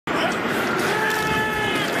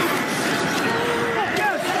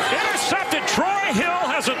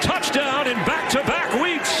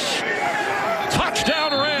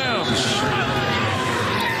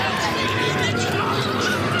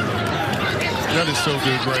That is so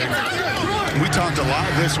good, Greg. We talked a lot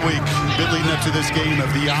this week, bit leading up to this game, of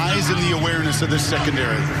the eyes and the awareness of this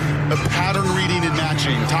secondary, of pattern reading and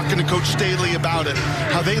matching, talking to Coach Staley about it,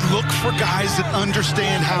 how they look for guys that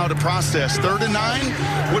understand how to process. 3rd and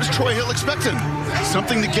 9, what is Troy Hill expecting?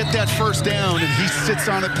 Something to get that first down, and he sits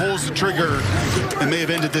on it, pulls the trigger, and may have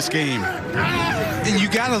ended this game. And you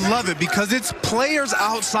got to love it because it's players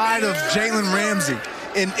outside of Jalen Ramsey.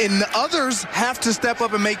 And the others have to step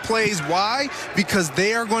up and make plays. Why? Because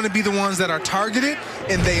they are going to be the ones that are targeted,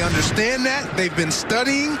 and they understand that. They've been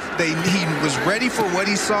studying. He was ready for what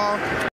he saw.